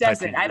typed a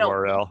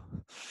URL?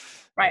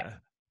 Right. Yeah.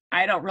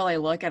 I don't really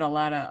look at a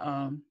lot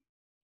of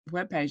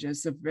web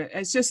pages.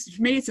 It's just,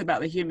 for me, it's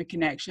about the human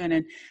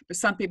connection. But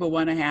some people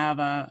want to have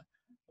a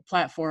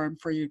platform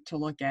for you to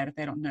look at if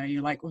they don't know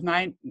you. Like when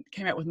I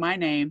came up with my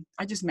name,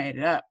 I just made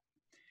it up.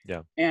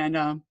 Yeah. And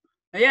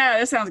yeah,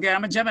 that sounds good.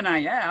 I'm a Gemini.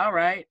 Yeah, all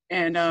right.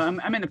 And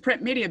I'm in the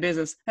print media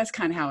business. That's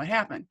kind of how it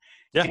happened.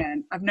 Yeah.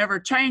 And I've never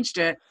changed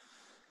it.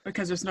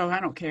 Because I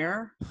don't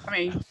care. I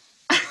mean,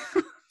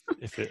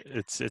 if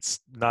it's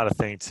not a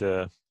thing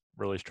to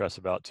really stress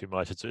about too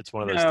much. It's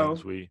one of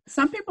those things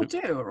some people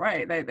do,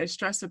 right? They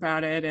stress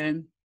about it,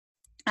 and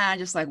I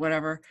just like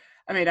whatever.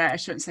 I mean, I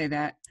shouldn't say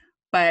that,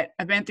 but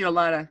I've been through a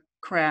lot of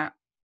crap,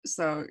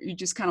 so you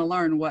just kind of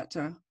learn what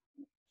to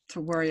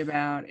worry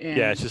about. And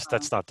yeah, it's just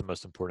that's not the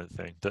most important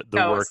thing.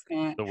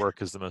 The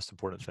work is the most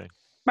important thing.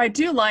 But I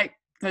do like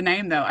the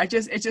name though. It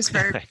just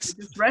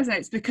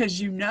resonates because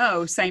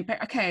same page.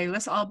 Okay,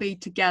 let's all be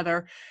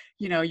together.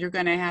 You're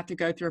going to have to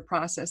go through a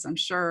process, I'm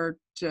sure,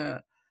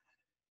 to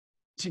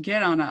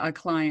get on a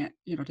client,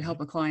 to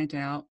help a client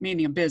out,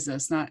 meaning a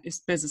business,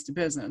 it's business to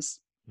business.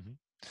 Mm-hmm.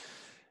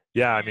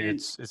 Yeah, I mean,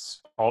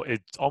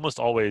 it almost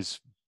always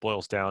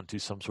boils down to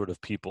some sort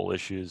of people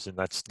issues, and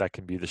that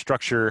can be the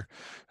structure,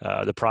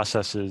 the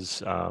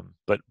processes,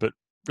 but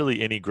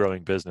really any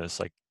growing business,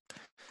 like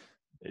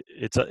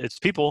it's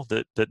people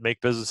that make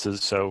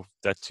businesses, so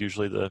that's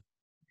usually the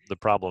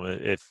problem.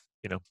 If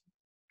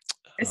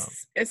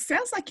it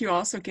sounds like you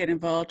also get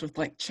involved with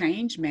like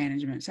change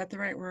management. Is that the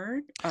right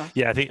word?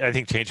 Yeah, I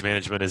think change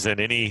management is in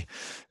any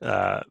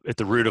at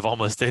the root of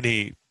almost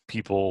any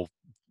people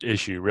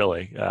issue,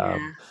 really.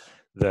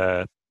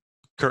 The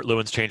Kurt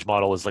Lewin's change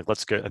model is like,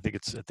 let's go. I think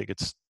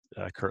it's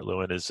Kurt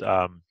Lewin is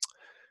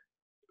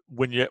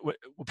when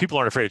people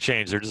aren't afraid of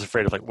change, they're just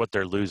afraid of like what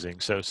they're losing.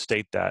 So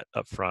state that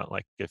up front.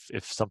 Like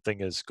if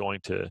something is going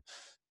to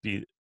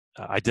be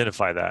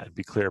identify that and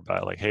be clear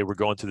about it. Like, hey, we're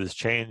going through this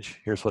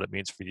change. Here's what it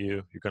means for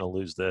you. You're going to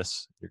lose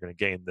this. You're going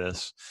to gain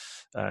this.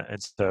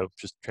 And so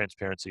just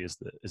transparency is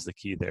the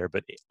key there.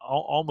 But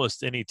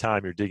almost any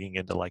time you're digging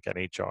into like an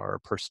HR or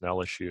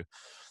personnel issue,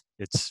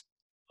 it's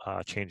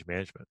change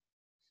management.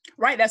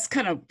 Right. That's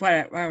kind of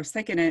what I was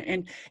thinking.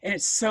 And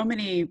it's so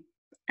many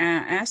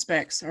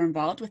aspects are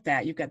involved with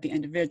that. You've got the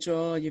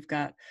individual, you've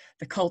got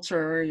the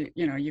culture,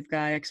 you've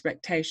got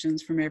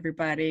expectations from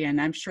everybody.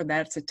 And I'm sure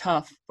that's a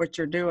tough, what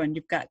you're doing.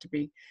 You've got to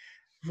be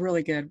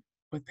really good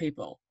with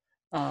people.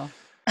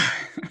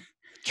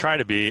 Try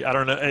to be, I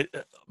don't know,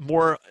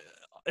 more,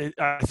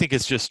 I think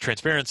it's just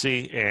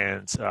transparency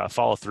and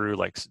follow through,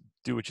 like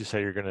do what you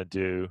say you're going to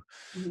do,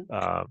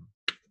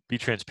 be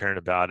transparent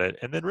about it,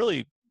 and then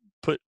really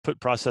put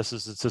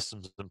processes and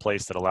systems in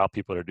place that allow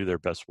people to do their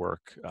best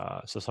work.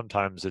 So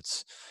sometimes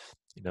it's,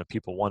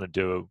 people want to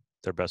do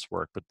their best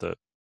work, but the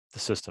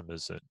system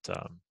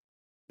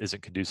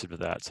isn't conducive to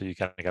that. So you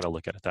kind of got to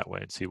look at it that way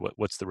and see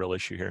what's the real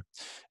issue here.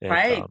 And,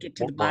 right. Get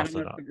to the bottom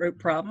of not. the root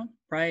problem.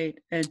 Right.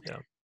 And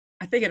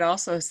I think it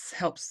also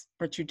helps,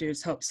 what you do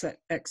is help set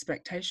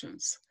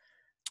expectations.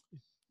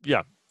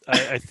 Yeah,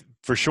 I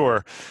for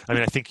sure. I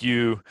mean, I think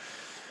you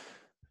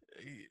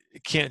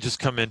can't just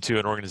come into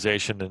an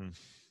organization and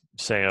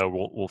say,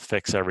 "Oh, we'll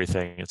fix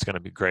everything. It's going to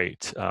be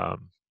great." So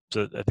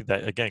I think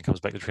that again comes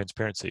back to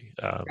transparency.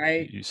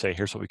 Right. You say,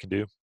 "Here's what we can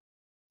do.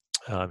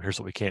 Here's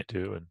what we can't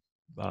do,"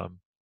 and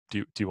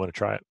do you want to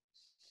try it?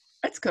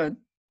 That's good.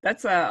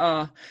 That's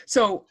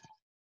so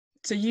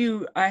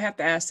you. I have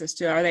to ask this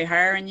too. Are they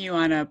hiring you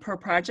on a per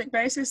project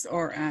basis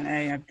or on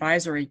a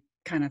advisory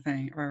kind of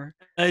thing? Or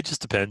it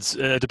just depends.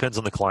 It depends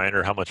on the client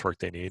or how much work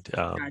they need.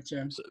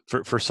 Gotcha.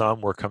 So for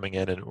some, we're coming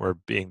in and we're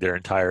being their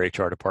entire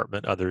HR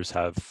department. Others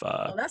have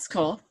oh, that's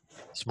cool.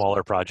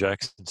 smaller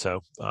projects, and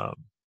so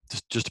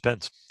just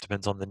depends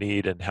on the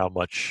need and how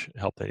much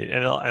help they need.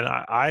 And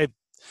I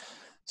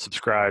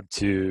subscribe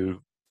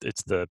to,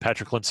 it's the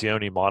Patrick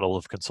Lencioni model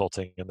of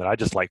consulting, and that I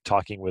just like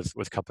talking with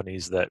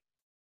companies that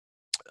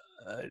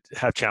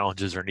have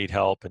challenges or need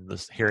help, and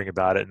just hearing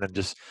about it, and then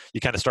just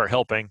you kind of start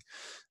helping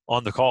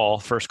on the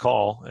first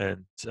call,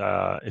 and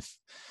if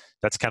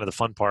that's kind of the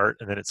fun part,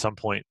 and then at some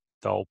point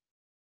they'll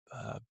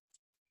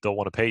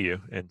want to pay you,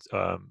 and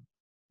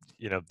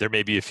there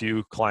may be a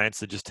few clients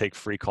that just take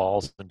free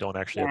calls and don't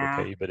actually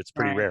ever pay you, but it's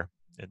pretty rare,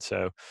 and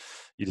so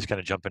you just kind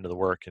of jump into the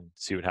work and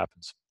see what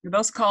happens.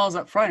 Those calls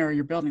up front are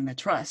you're building the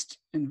trust,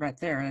 and right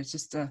there, it's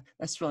just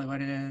that's really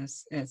what it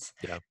is. It's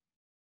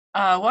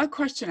one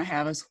question I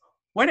have is,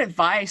 what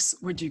advice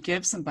would you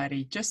give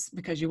somebody just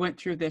because you went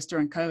through this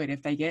during COVID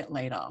if they get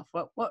laid off?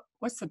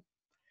 What's the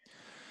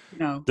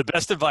The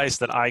best advice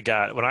that I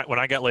got when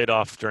I got laid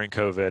off during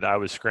COVID, I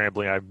was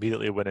scrambling. I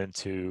immediately went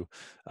into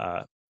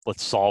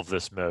let's solve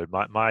this mode.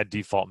 My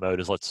default mode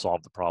is let's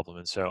solve the problem.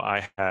 And so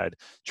I had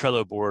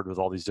Trello board with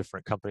all these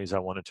different companies I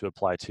wanted to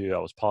apply to. I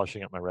was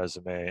polishing up my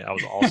resume. I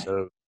was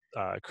also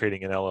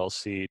creating an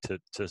LLC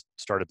to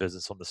start a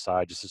business on the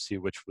side just to see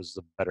which was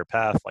the better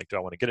path. Like, do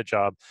I want to get a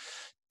job?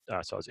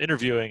 So I was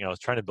interviewing. I was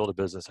trying to build a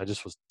business. I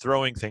just was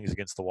throwing things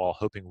against the wall,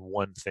 hoping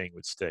one thing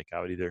would stick.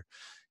 I would either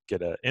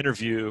get an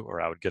interview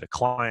or I would get a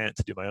client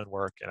to do my own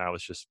work. And I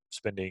was just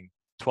spending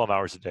 12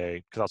 hours a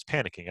day because I was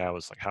panicking. I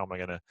was like, how am I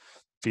going to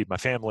feed my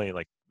family?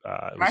 Like,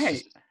 I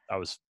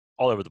was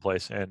all over the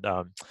place. And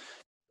I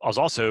was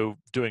also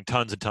doing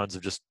tons and tons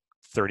of just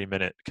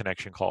 30-minute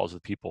connection calls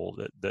with people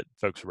that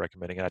folks were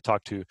recommending. And I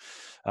talked to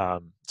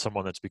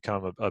someone that's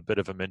become a bit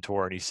of a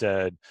mentor, and he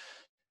said,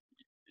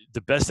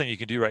 the best thing you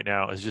can do right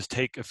now is just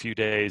take a few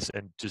days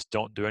and just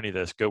don't do any of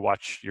this. Go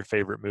watch your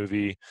favorite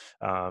movie.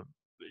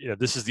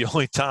 This is the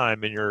only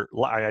time in your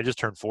life. I just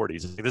turned 40.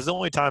 This is the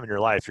only time in your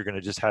life you're going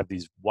to just have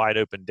these wide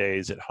open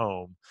days at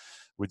home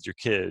with your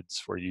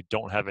kids where you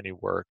don't have any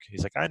work.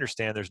 He's like, I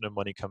understand there's no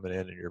money coming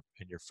in and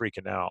you're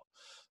freaking out,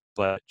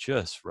 but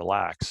just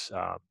relax.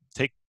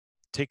 Take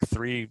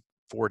 3-4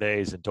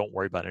 days and don't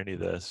worry about any of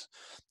this.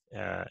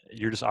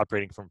 You're just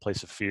operating from a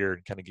place of fear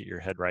and kind of get your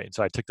head right. And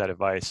so I took that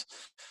advice,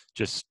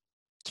 just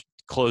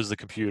closed the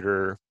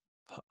computer,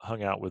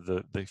 hung out with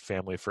the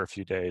family for a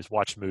few days,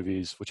 watched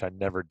movies, which I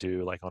never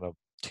do, like on a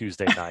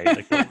Tuesday night.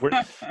 Like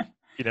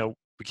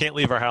we can't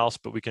leave our house,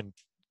 but we can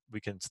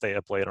stay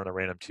up late on a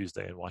random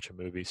Tuesday and watch a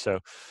movie. So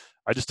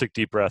I just took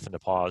deep breath and a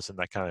pause, and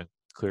that kind of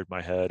cleared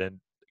my head. And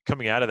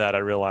coming out of that, I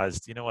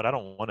realized, you know what, I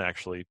don't want to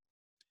actually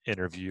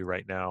interview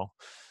right now.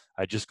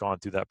 I just gone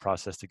through that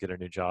process to get a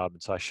new job.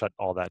 And so I shut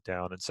all that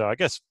down. And so I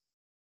guess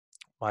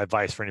my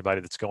advice for anybody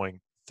that's going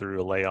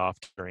through a layoff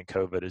during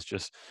COVID is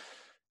just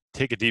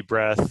take a deep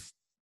breath,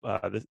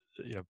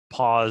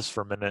 pause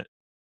for a minute,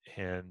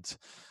 and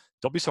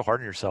don't be so hard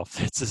on yourself.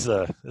 This is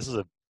a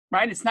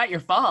right. It's not your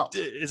fault.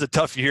 It's a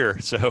tough year.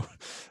 So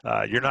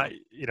you're not,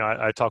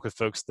 I talk with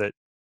folks that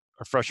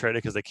are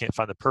frustrated because they can't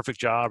find the perfect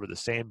job or the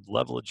same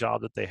level of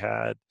job that they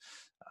had.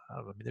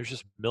 I mean, there's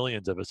just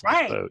millions of us in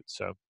this boat.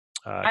 So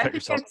cut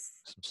yourself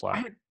some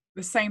slack.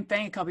 the same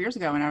thing a couple years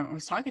ago when I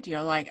was talking to you.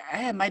 Like,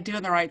 hey, am I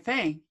doing the right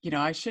thing?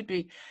 I should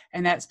be.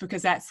 And that's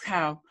because that's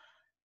how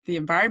the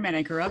environment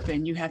I grew up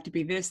in. You have to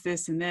be this,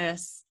 this, and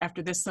this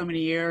after this so many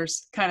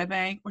years kind of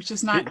thing, which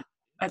is not, It,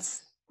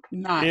 that's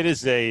not it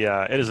is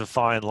a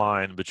fine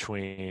line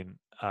between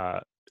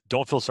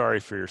don't feel sorry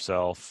for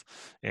yourself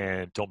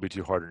and don't be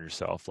too hard on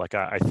yourself. Like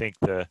I think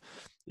the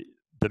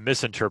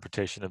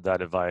misinterpretation of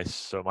that advice.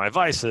 So my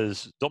advice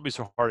is don't be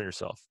so hard on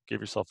yourself.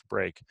 Give yourself a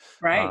break.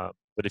 right.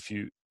 But if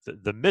you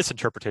the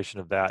misinterpretation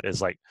of that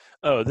is like,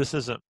 oh, this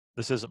isn't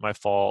my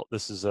fault.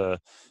 This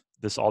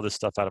all this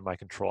stuff out of my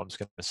control. I'm just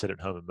going to sit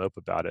at home and mope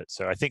about it.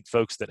 So I think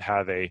folks that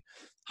have a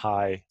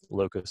high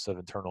locus of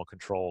internal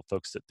control,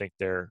 folks that think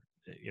they're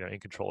in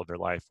control of their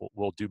life,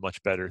 will do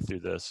much better through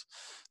this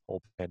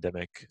whole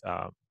pandemic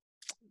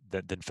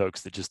than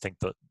folks that just think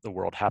the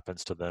world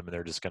happens to them and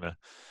they're just going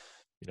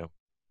to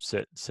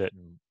sit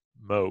and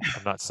mope.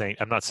 I'm not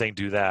saying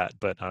do that,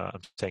 but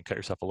I'm saying cut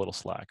yourself a little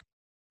slack.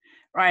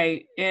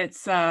 Right.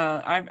 It's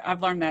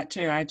I've learned that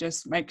too. I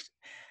just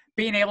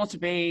being able to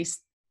be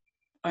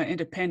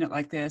independent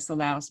like this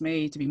allows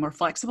me to be more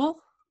flexible.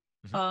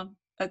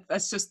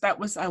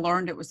 Mm-hmm. I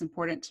learned it was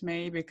important to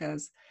me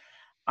because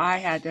I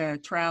had to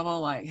travel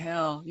like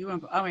hell.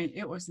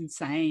 It was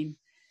insane.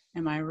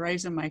 Am I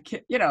raising my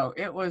kid?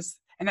 It was,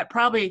 and that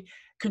probably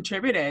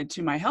contributed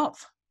to my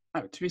health.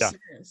 To be Yeah.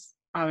 serious.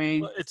 I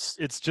mean, Well,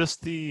 it's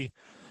just we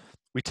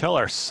tell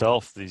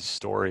ourselves these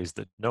stories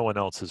that no one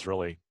else is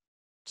really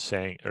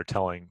saying or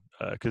telling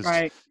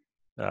right.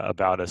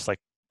 about us. Like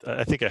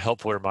I think a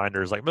helpful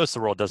reminder is like most of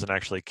the world doesn't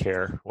actually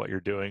care what you're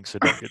doing, so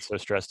don't get so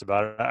stressed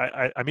about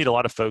it. I meet a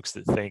lot of folks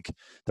that think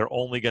they're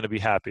only going to be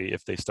happy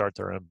if they start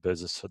their own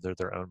business, so they're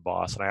their own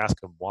boss. And I ask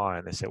them why,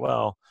 and they say,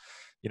 well,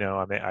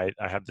 I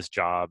have this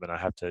job and I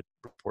have to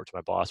report to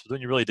my boss. But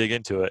when you really dig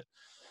into it,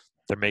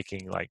 they're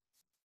making like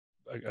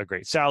a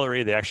great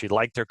salary. They actually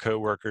like their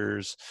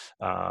coworkers.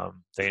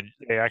 They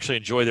actually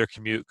enjoy their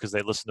commute because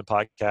they listen to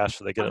podcasts,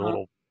 so they get a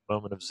little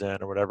moment of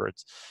zen or whatever.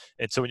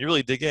 And so when you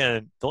really dig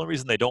in, the only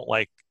reason they don't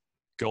like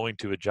going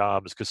to a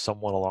job is because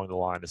someone along the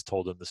line has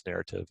told them this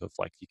narrative of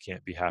like you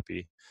can't be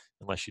happy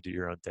unless you do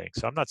your own thing.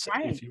 So I'm not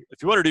saying Right.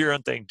 if you want to do your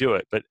own thing, do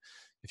it. But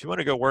if you want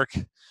to go work,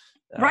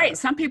 Right.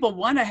 Some people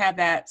want to have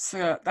that.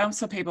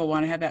 Some people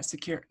want to have that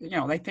secure.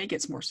 They think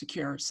it's more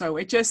secure. So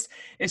it's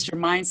your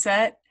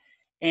mindset.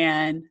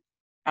 And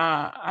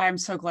I'm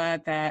so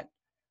glad that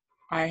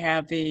I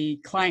have the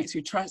clients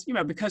who trust,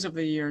 because of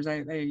the years,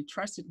 they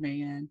trusted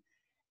me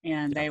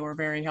and they were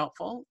very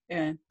helpful.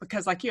 And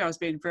because like you, I was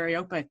being very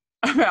open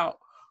about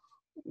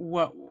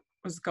what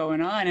was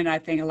going on. And I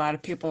think a lot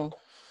of people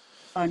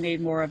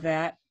need more of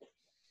that.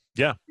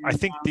 Yeah, I And,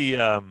 think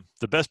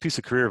the best piece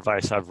of career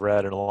advice I've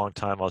read in a long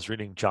time. I was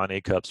reading John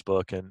Acup's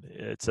book, and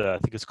I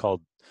think it's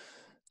called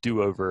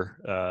Do Over,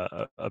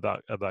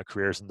 about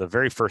careers. And the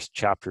very first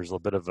chapter is a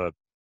bit of a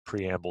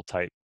preamble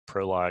type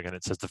prologue, and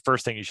it says the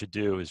first thing you should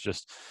do is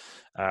just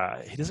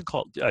he doesn't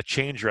call it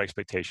change your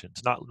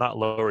expectations, not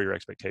lower your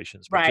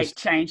expectations, but right, just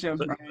change them.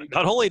 Right.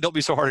 not only don't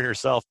be so hard on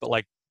yourself, but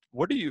like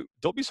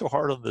don't be so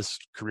hard on this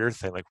career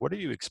thing. Like, what are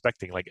you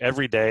expecting? Like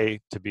every day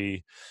to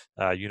be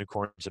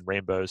unicorns and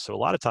rainbows. So a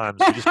lot of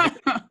times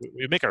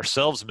we make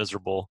ourselves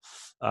miserable.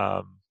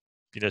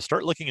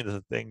 Start looking into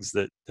the things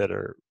that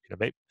are,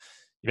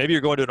 maybe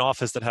you're going to an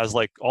office that has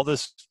like all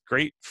this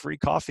great free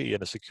coffee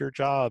and a secure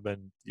job,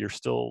 and you're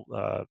still,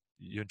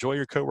 you enjoy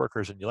your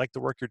coworkers and you like the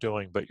work you're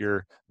doing, but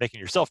you're making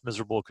yourself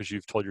miserable because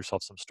you've told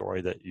yourself some story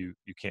that you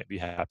can't be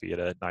happy at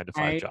a 9-to-5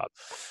 Right. job.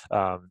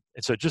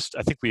 And so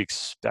I think we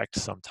expect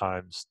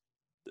sometimes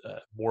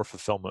more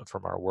fulfillment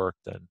from our work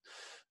than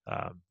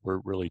we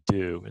really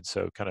do. And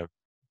so kind of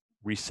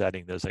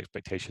resetting those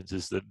expectations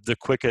is the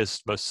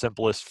quickest, most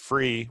simplest,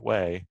 free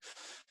way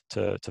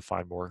to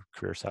find more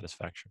career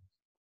satisfaction.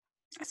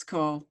 That's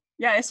cool.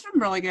 Yeah, it's some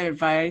really good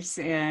advice.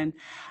 And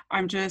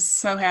I'm just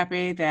so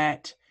happy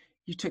that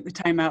you took the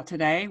time out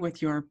today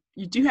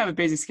you do have a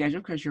busy schedule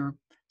because you're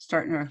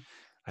starting to.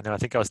 I know. I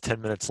think I was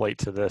 10 minutes late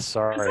to this.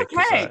 Sorry, It's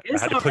okay. I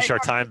had to push our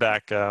time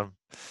back. Yeah.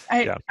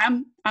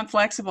 I'm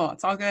flexible.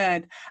 It's all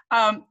good.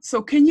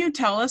 So can you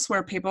tell us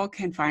where people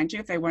can find you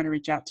if they want to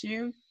reach out to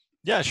you?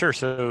 Yeah, sure.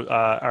 So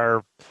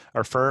our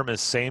firm is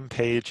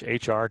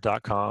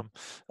samepagehr.com.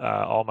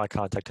 All my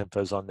contact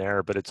info is on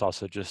there, but it's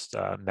also just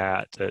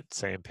Matt at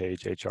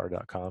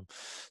samepagehr.com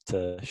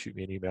to shoot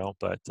me an email.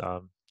 But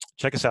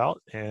check us out,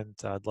 and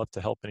I'd love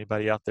to help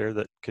anybody out there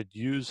that could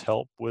use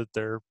help with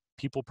their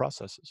people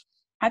processes.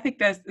 I think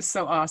that's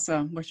so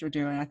awesome what you're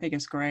doing. I think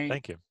it's great.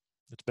 Thank you.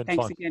 It's been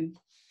Thanks fun. again.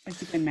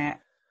 Thanks again,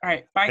 Matt. All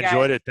right. Bye, guys.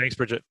 Enjoyed it. Thanks,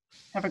 Bridget.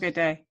 Have a good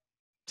day.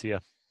 See ya.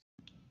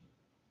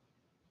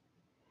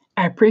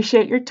 I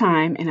appreciate your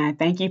time and I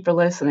thank you for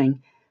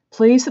listening.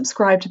 Please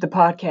subscribe to the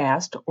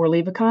podcast or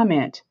leave a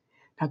comment.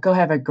 Now go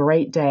have a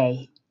great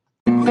day.